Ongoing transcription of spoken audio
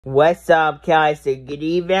What's up, Kelly? So good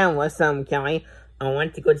evening. What's up, Kelly? I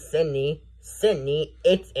want to go to Sydney. Sydney,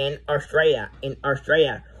 it's in Australia. In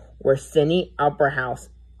Australia, we're Sydney Opera House.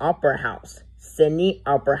 Opera House. Sydney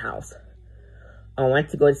Opera House. I want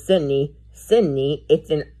to go to Sydney. Sydney, it's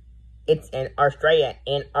in Australia.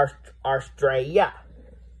 In Australia.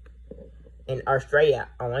 In Australia.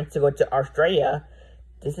 I want to go to Australia.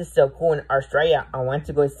 This is so cool in Australia. I want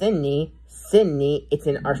to go to Sydney. Sydney, it's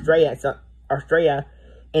in Australia. So Australia.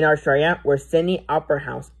 In Australia, we're Sydney Opera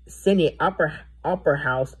House. Sydney Opera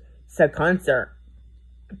House. It's a concert.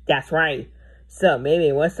 That's right. So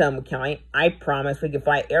maybe what's up, Kelly? I promise we can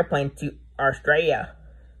fly airplane to Australia.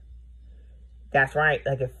 That's right.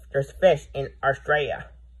 Like if there's fish in Australia.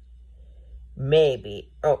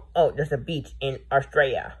 Maybe. Oh, there's a beach in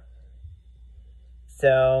Australia.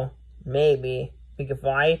 So maybe we can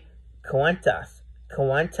fly Qantas.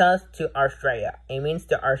 Qantas to Australia. It means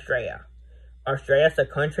to Australia. Australia's a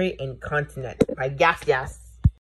country and continent. I guess, yes.